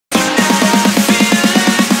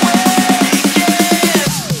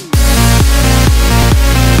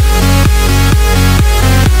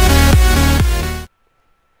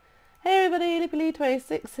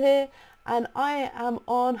Tanya6 here, and I am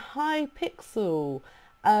on Hypixel.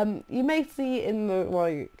 You may see in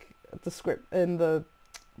the script, in the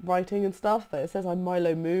writing and stuff, that it says I'm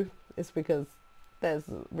Milo Moo. It's because there's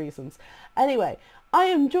reasons. Anyway, I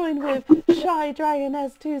am joined with Shy Dragon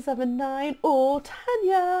S279 or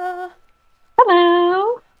Tanya.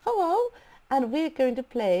 Hello. Hello, and we're going to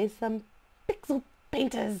play some Pixel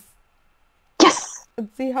Painters. Yes. And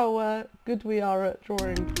see how good we are at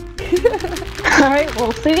drawing. Alright,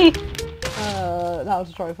 we'll see. Now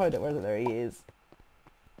to try and find it. Where there he is.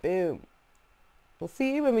 Boom. We'll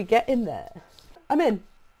see you when we get in there. I'm in.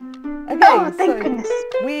 Okay, oh, thank goodness.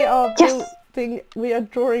 We are building. We are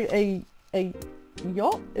drawing a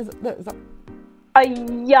yacht. Is it? No, is that a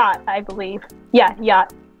yacht? I believe. Yeah,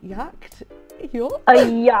 yacht. Yacht. Yacht. A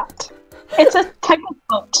yacht. It's a type of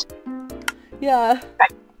boat. Yeah.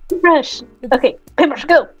 Right. Paintbrush. Okay, paintbrush,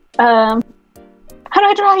 go. How do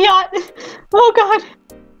I draw a yacht? Oh god,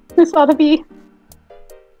 this ought to be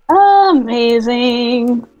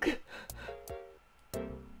amazing.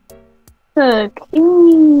 Okay.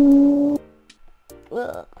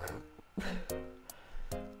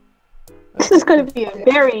 This is going to be a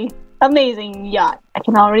very amazing yacht. I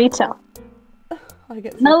can already tell. I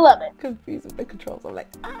get I love it. Confused with the controls. I'm like,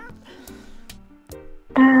 ah.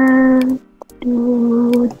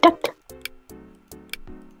 Duck.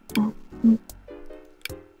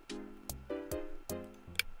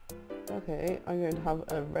 Okay, I'm going to have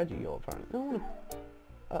a red yacht apparently. No,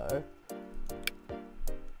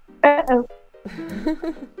 Uh-oh.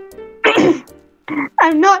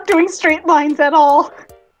 I'm not doing straight lines at all.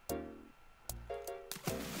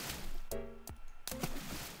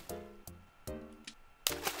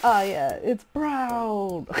 Ah, yeah, it's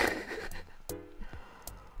brown.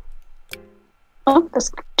 Oh, that's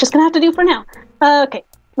just gonna have to do for now. Okay,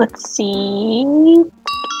 let's see.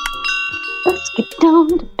 Let's get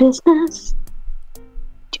down to business.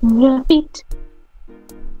 To the feet.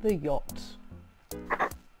 The yacht.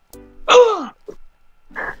 Oh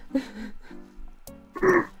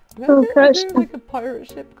gosh. Do like a pirate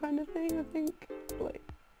ship kind of thing, I think. Like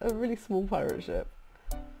a really small pirate ship.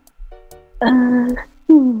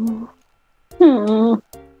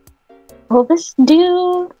 Will this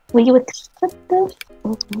do? Will you accept this?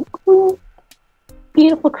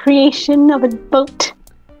 Beautiful creation of a boat.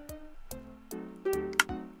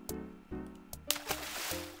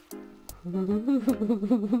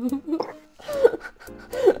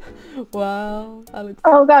 Wow, that looks...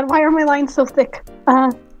 Oh god, why are my lines so thick?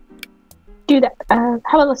 Do that. How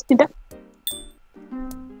about let's do that?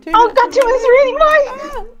 Oh god, 2 minutes reading mine!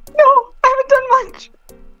 No, I haven't done much.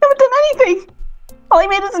 I haven't done anything. All I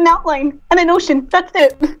made is an outline and an ocean. That's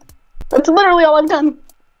it. That's literally all I've done.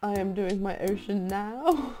 I am doing my ocean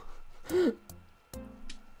now.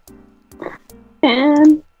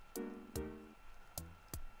 And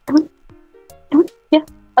yeah.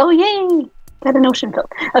 Oh yay! Got an ocean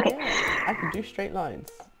built. Okay. Yeah, I can do straight lines.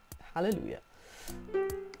 Hallelujah.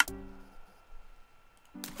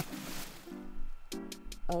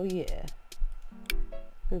 Oh yeah.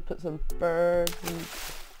 We put some birds and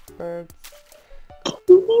birds.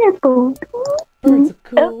 Here, boat. Birds are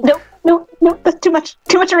cool. No, that's too much.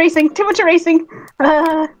 Too much erasing. Too much erasing.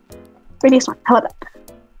 Radius 1. How about that?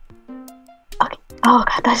 Okay. Oh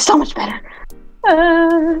god, that's so much better.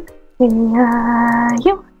 You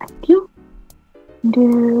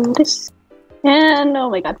do this, and oh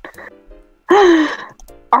my god,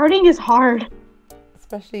 arting is hard.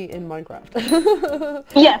 Especially in Minecraft.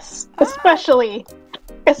 Yes, especially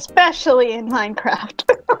in Minecraft.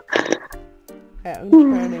 Okay, I'm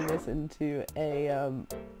turning this into a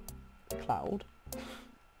cloud.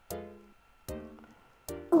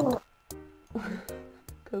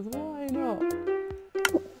 Because why not?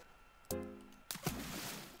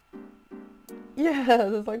 Yeah,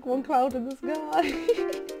 there's like one cloud in the sky.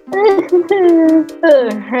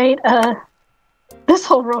 Right, this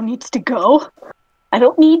whole row needs to go. I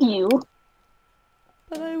don't need you.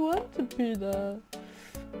 But I want to be there.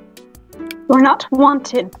 You're not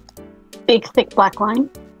wanted. Big, thick black line.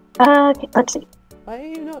 Okay, let's see. Why are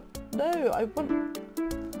you not? No, I want...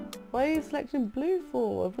 Why are you selecting blue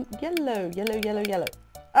for? I want yellow.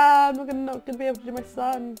 I'm not gonna be able to do my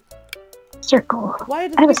sun. Circle. Why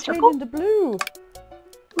does I have a it change circle? into blue?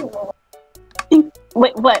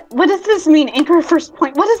 Wait, what? What does this mean? Anchor first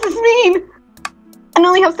point. What does this mean? I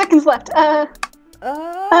only have seconds left. I'm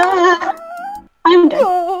done.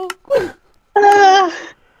 Oh.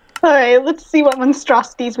 Alright, let's see what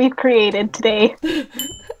monstrosities we've created today.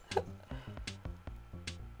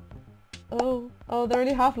 Oh, they're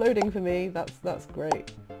only half loading for me. That's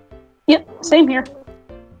great. Yep, same here.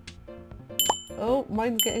 Oh,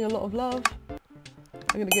 mine's getting a lot of love. I'm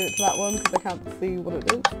gonna give it to that one because I can't see what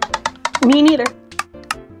it is. Me neither.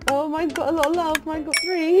 Oh, mine's got a lot of love. Mine got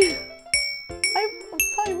 3. I'm a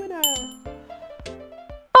tie winner.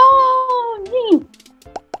 Oh, me.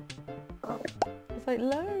 It's like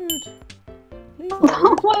load. Please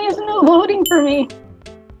load. Why isn't it loading for me?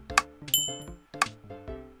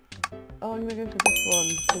 Oh, I'm gonna go for this one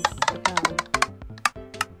because I can.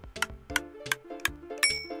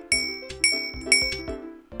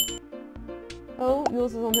 Oh,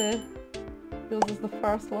 yours is on here. Yours is the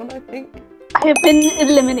first one, I think. I have been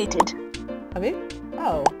eliminated. Have you?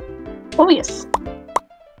 Oh. Oh, yes.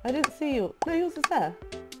 I didn't see you. No, yours is there.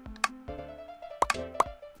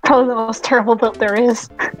 Probably the most terrible build there is.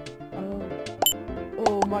 Oh.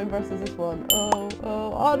 Oh, mine versus this one. Oh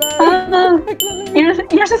no!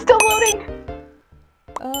 Yours is still loading!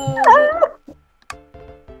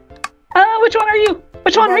 Which one are you?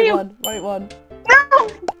 Which one are you? Right one. No!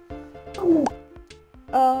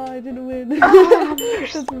 Oh, I didn't win.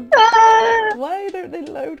 Why don't they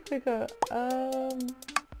load quicker? I'm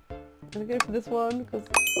gonna go for this one because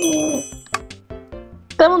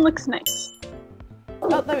that one looks nice.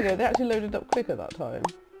 oh, there we go. They actually loaded up quicker that time.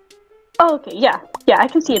 Oh, okay, yeah, I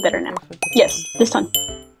can see it better now. Yes, this one.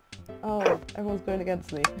 Oh, everyone's going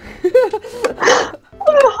against me. No!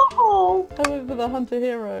 I went for the hunter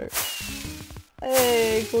hero.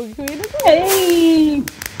 Hey, Corgi Queen. Hey!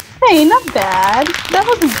 Hey, not bad. That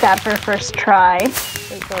wasn't bad for a first try.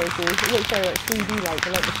 Oh, sorry, Sue. It looks very like 3D like, I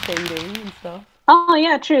like the shading and stuff. Oh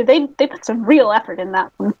yeah, true. They put some real effort in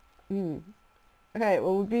that one. Mm. Okay,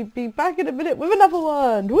 well we'll be back in a minute with another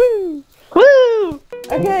one. Woo! Woo!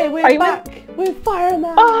 Okay, we're back with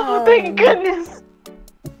Fireman. Oh, thank goodness!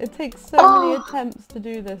 It takes so many attempts to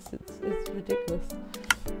do this. It's ridiculous.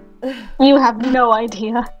 You have no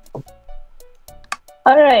idea.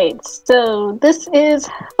 Alright, so this is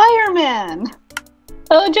Fireman!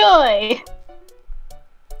 Oh joy!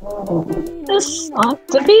 This ought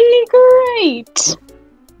to be great!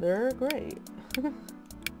 They're great. Back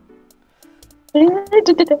it up. How do I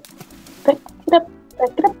do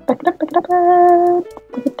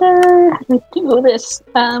this?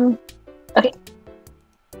 Okay.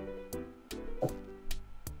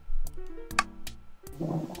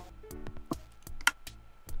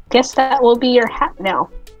 Guess that will be your hat now,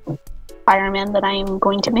 Fireman, that I'm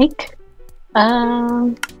going to make.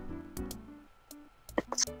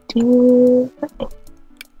 Let's do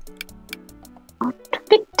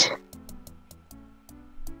outfit.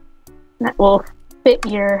 That will fit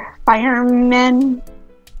your fireman.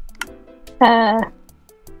 How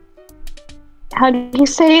do you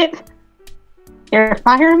say it? Your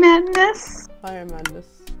fireman-ness? Fireman-ness.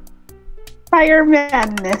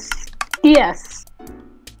 Fireman-ness. Yes.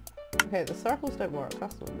 Okay, the circles don't work.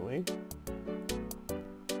 That's not annoying.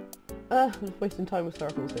 I'm just wasting time with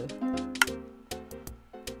circles here.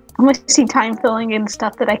 I'm wasting time filling in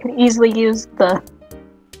stuff that I could easily use the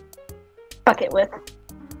bucket with.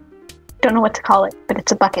 Don't know what to call it, but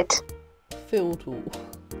it's a bucket. Fill tool.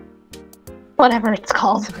 Whatever it's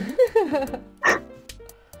called.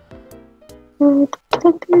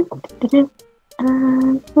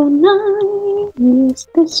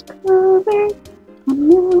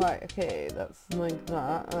 Right, okay, that's like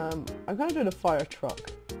that. I'm kind of doing a fire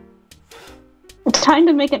truck. It's time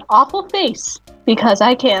to make an awful face, because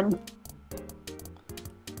I can.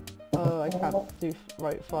 Oh, I can't do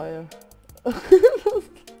right fire.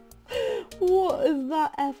 What is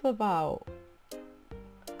that F about?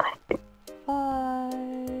 Fire.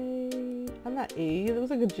 I'm at E. There was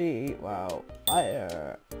like a G. Wow.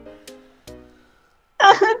 Fire.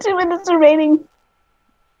 2 minutes remaining.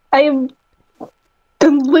 I am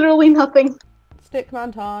done literally nothing.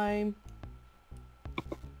 Stickman time.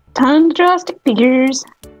 Time to draw stick figures.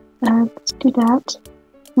 Let's do that.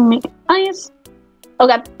 Make eyes. Oh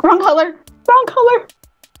god, wrong color. Wrong color.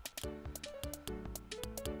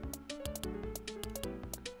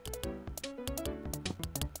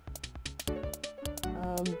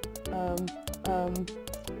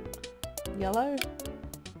 Yellow?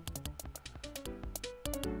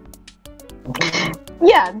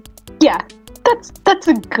 Yeah. That's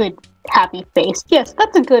a good happy face. Yes,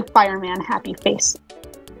 that's a good fireman happy face.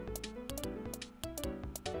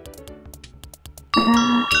 But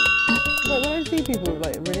when I see people with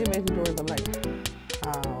like really amazing drawings, I'm like,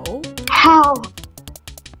 how?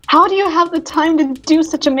 How do you have the time to do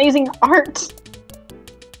such amazing art?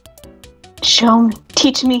 Show me.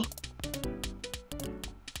 Teach me.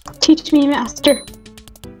 Teach me, master.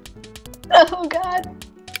 Oh god.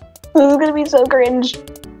 This is gonna be so cringe.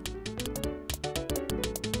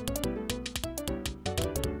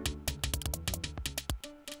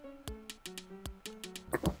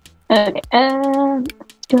 Okay,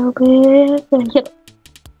 let's go with the yellow.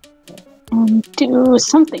 And do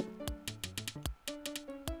something.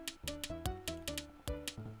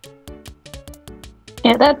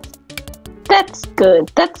 Yeah, that's good.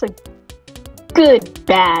 That's a good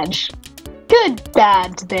badge. Good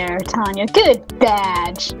badge there, Tanya. Good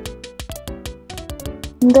badge.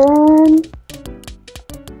 And then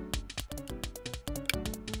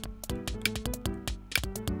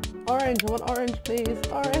orange. I want orange, please.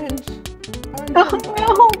 Orange. Orange. oh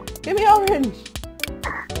no! Give me orange.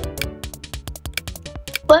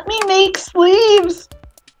 Let me make sleeves.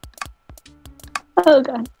 Oh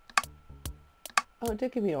god. Oh, it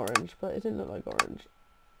did give me orange, but it didn't look like orange.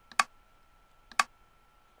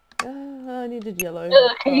 I needed yellow.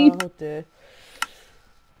 Okay. Oh dear.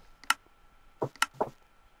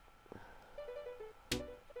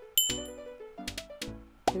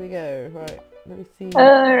 Here we go. Right. Let me see.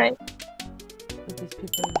 Alright. What these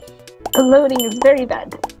people. The loading is very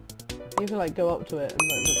bad. You can like go up to it and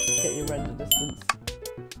like just get your render distance.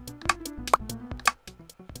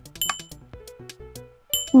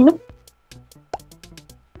 Nope.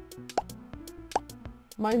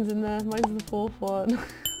 Mine's in there. Mine's the fourth one.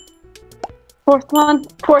 Fourth one.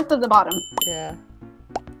 Fourth at the bottom. Yeah.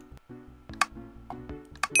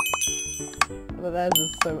 But theirs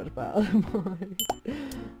is so much better than mine.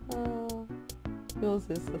 Yours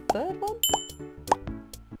is the third one?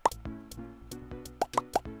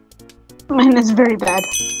 Mine is very bad.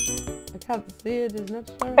 I can't see it, is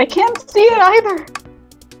necessary. I can't see it either.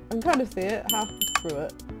 I'm trying to see it, half through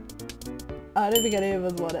it. I don't think any of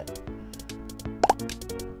us want it.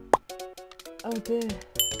 Oh dear.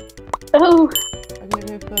 Oh. I'm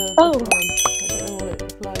gonna go for this Oh. one. I don't know what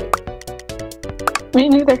it's like. Me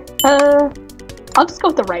neither. I'll just go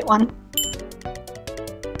with the right one.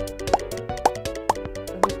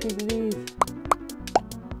 Which piece of these?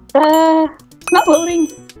 It's not loading.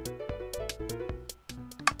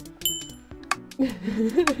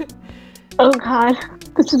 Oh god,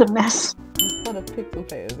 this is a mess. It's kind of pixel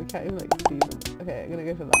painters, I can't even like see them. Okay, I'm gonna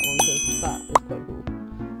go for that one because that is quite cool.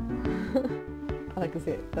 I can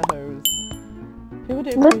see it, the hose. People do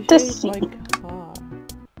Let us appreciate see. like car.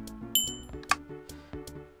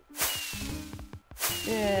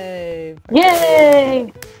 Yay!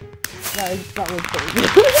 Yay! That was pretty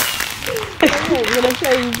good. Okay, we're gonna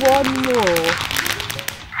play one more.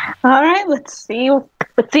 Alright, let's see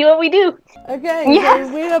what we do. Okay, Yes!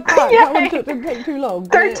 so we are back. Yay! That one didn't take too long.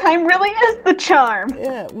 Third time really is the charm.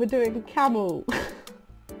 Yeah, we're doing camel.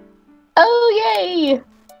 Oh yay!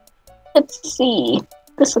 Let's see.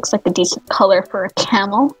 This looks like a decent color for a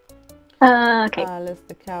camel. Okay. Alice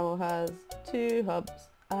the camel has 2 hubs.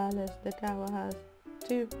 Alice the camel has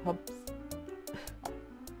 2 hubs.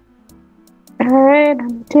 Alright,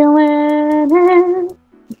 I'm doing it.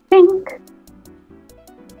 I think.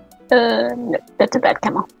 No, that's a bad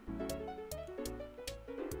camel.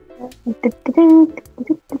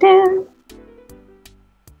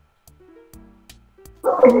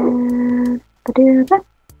 Do that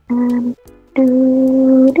and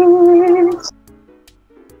do this.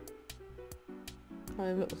 Kind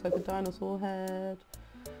of looks like a dinosaur head.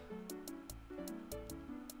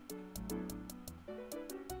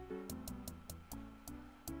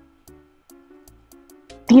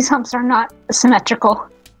 These humps are not symmetrical.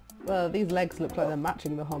 Well, these legs look like they're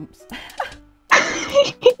matching the humps. I'm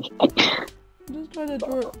just trying to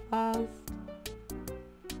draw it fast.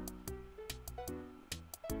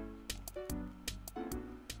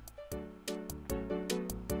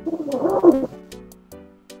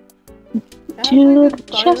 To the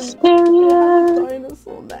chest area.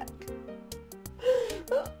 Dinosaur neck.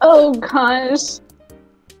 Oh gosh.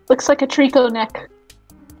 Looks like a trico neck.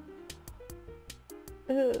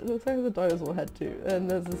 It looks like there's a dinosaur head too. And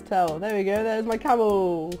there's this tail. There we go, there's my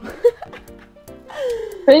camel.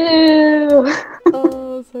 Ew.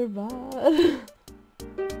 Oh, so bad.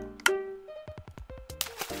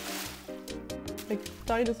 Like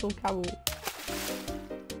dinosaur camel.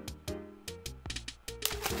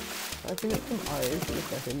 I think it's some eyes in a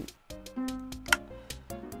second.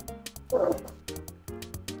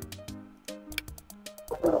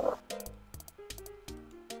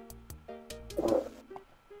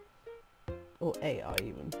 Or AI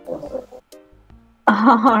even.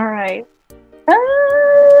 Alright.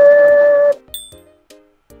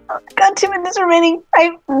 Got 2 minutes remaining.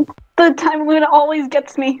 The time limit always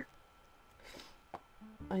gets me.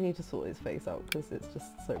 I need to sort his face out because it's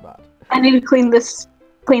just so bad. I need to clean this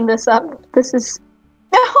up. This is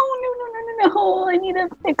no. I need to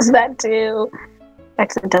fix that too.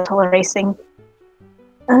 Accidental erasing.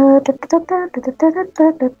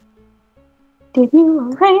 Did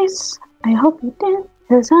you erase? I hope you did,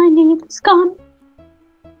 cause I need this gone.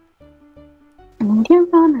 And you're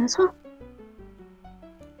gone as well.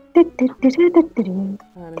 And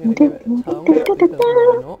I'm gonna give it a tongue, because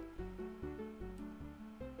why not?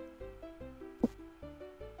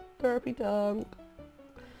 Derpy tongue.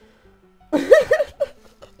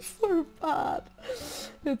 So bad.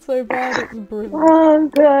 It's so bad, it's brilliant. Oh,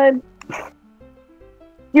 good.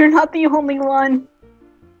 You're not the only one.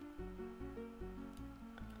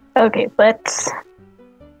 Okay, let's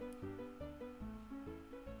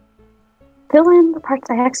fill in the parts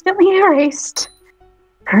I accidentally erased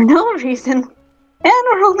for no reason. And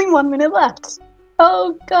we're only 1 minute left.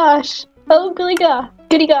 Oh gosh. Oh goody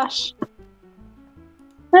gosh.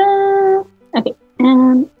 Okay,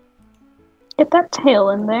 and get that tail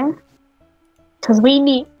in there.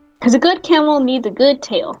 Because a good camel needs a good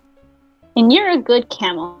tail. And you're a good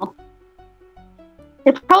camel.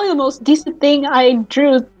 You're probably the most decent thing I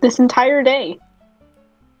drew this entire day.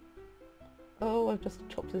 Oh, I've just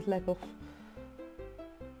chopped his leg off.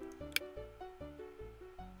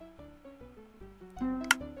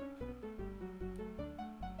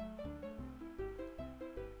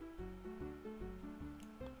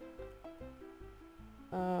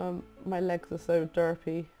 My legs are so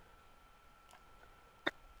derpy.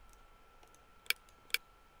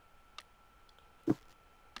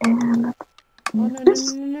 And Oh, no,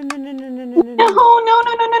 this. no.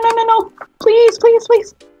 No. Please.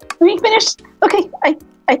 Let me finish. Okay,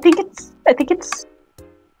 I think it's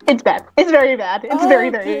bad. It's very bad. It's very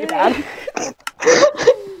bad.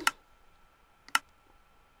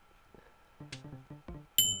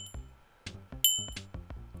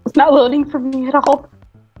 It's not loading for me at all.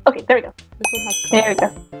 Okay, there we go. This one has There we go.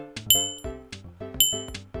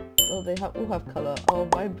 Oh, they all have colour. Oh,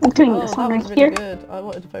 my. I'm doing this one that right was really here. good. I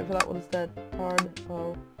wanted to vote for that one instead. Darn.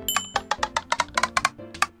 Oh.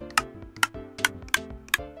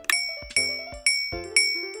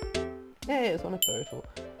 Hey, it's on a photo.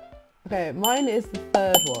 Okay, mine is the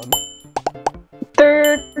third one.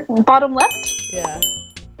 Third, bottom left? Yeah.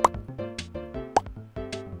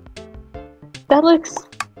 That looks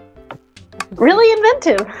really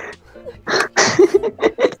inventive.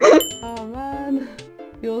 Oh man.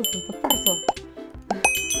 Yours is the first one.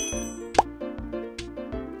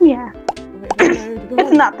 Yeah. Okay, no,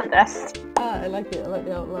 It's not the best. Ah, I like it. I like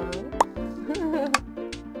the outline.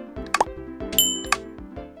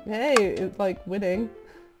 Hey, it's like winning.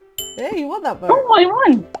 Hey, you won that vote. Oh, I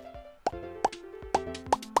won.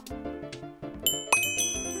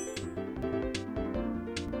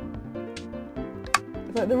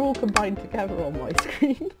 It's like they're all combined together on my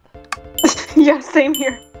screen. Yeah, same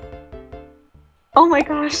here. Oh my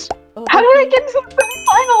gosh. Oh, How did I get to the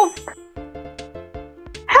semifinals?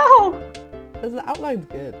 How? because the outline's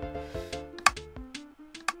good.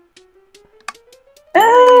 Uh,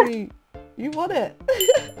 Hey, you won it.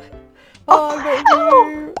 Oh, I got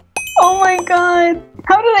you. Oh my god.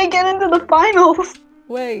 How did I get into the finals?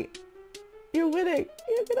 Wait, you're winning.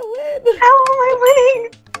 You're gonna win. How am I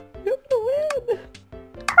winning? You're gonna win.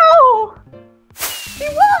 How? You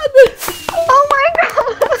won. Oh my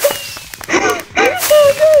gosh.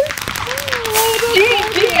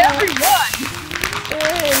 GG everyone.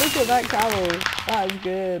 Hey, look at that camel. That is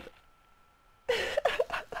good.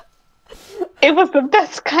 It was the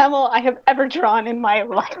best camel I have ever drawn in my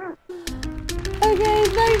life. Okay,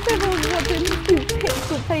 thanks everyone for watching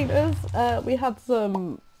Hypixel Painters. We had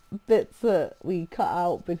some bits that we cut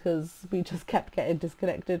out because we just kept getting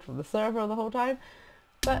disconnected from the server the whole time.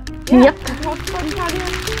 But yeah, Yep. you had fun, Tanya.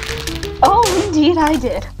 Oh, indeed I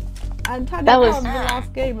did. And Tanya That was- won the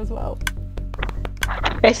last game as well.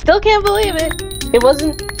 I still can't believe it. It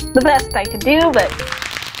wasn't the best I could do, but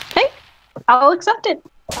hey, I'll accept it.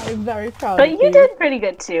 I'm very proud But of you did pretty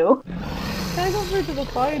good too. I got through to the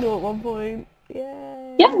final at one point.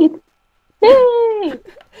 Yay! Yeah, you Yay!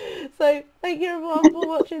 So, thank you everyone for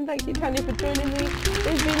watching. Thank you, Tanya, for joining me.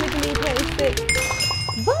 It's been Living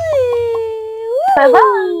E26. Bye! Bye-bye!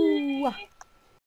 Woo!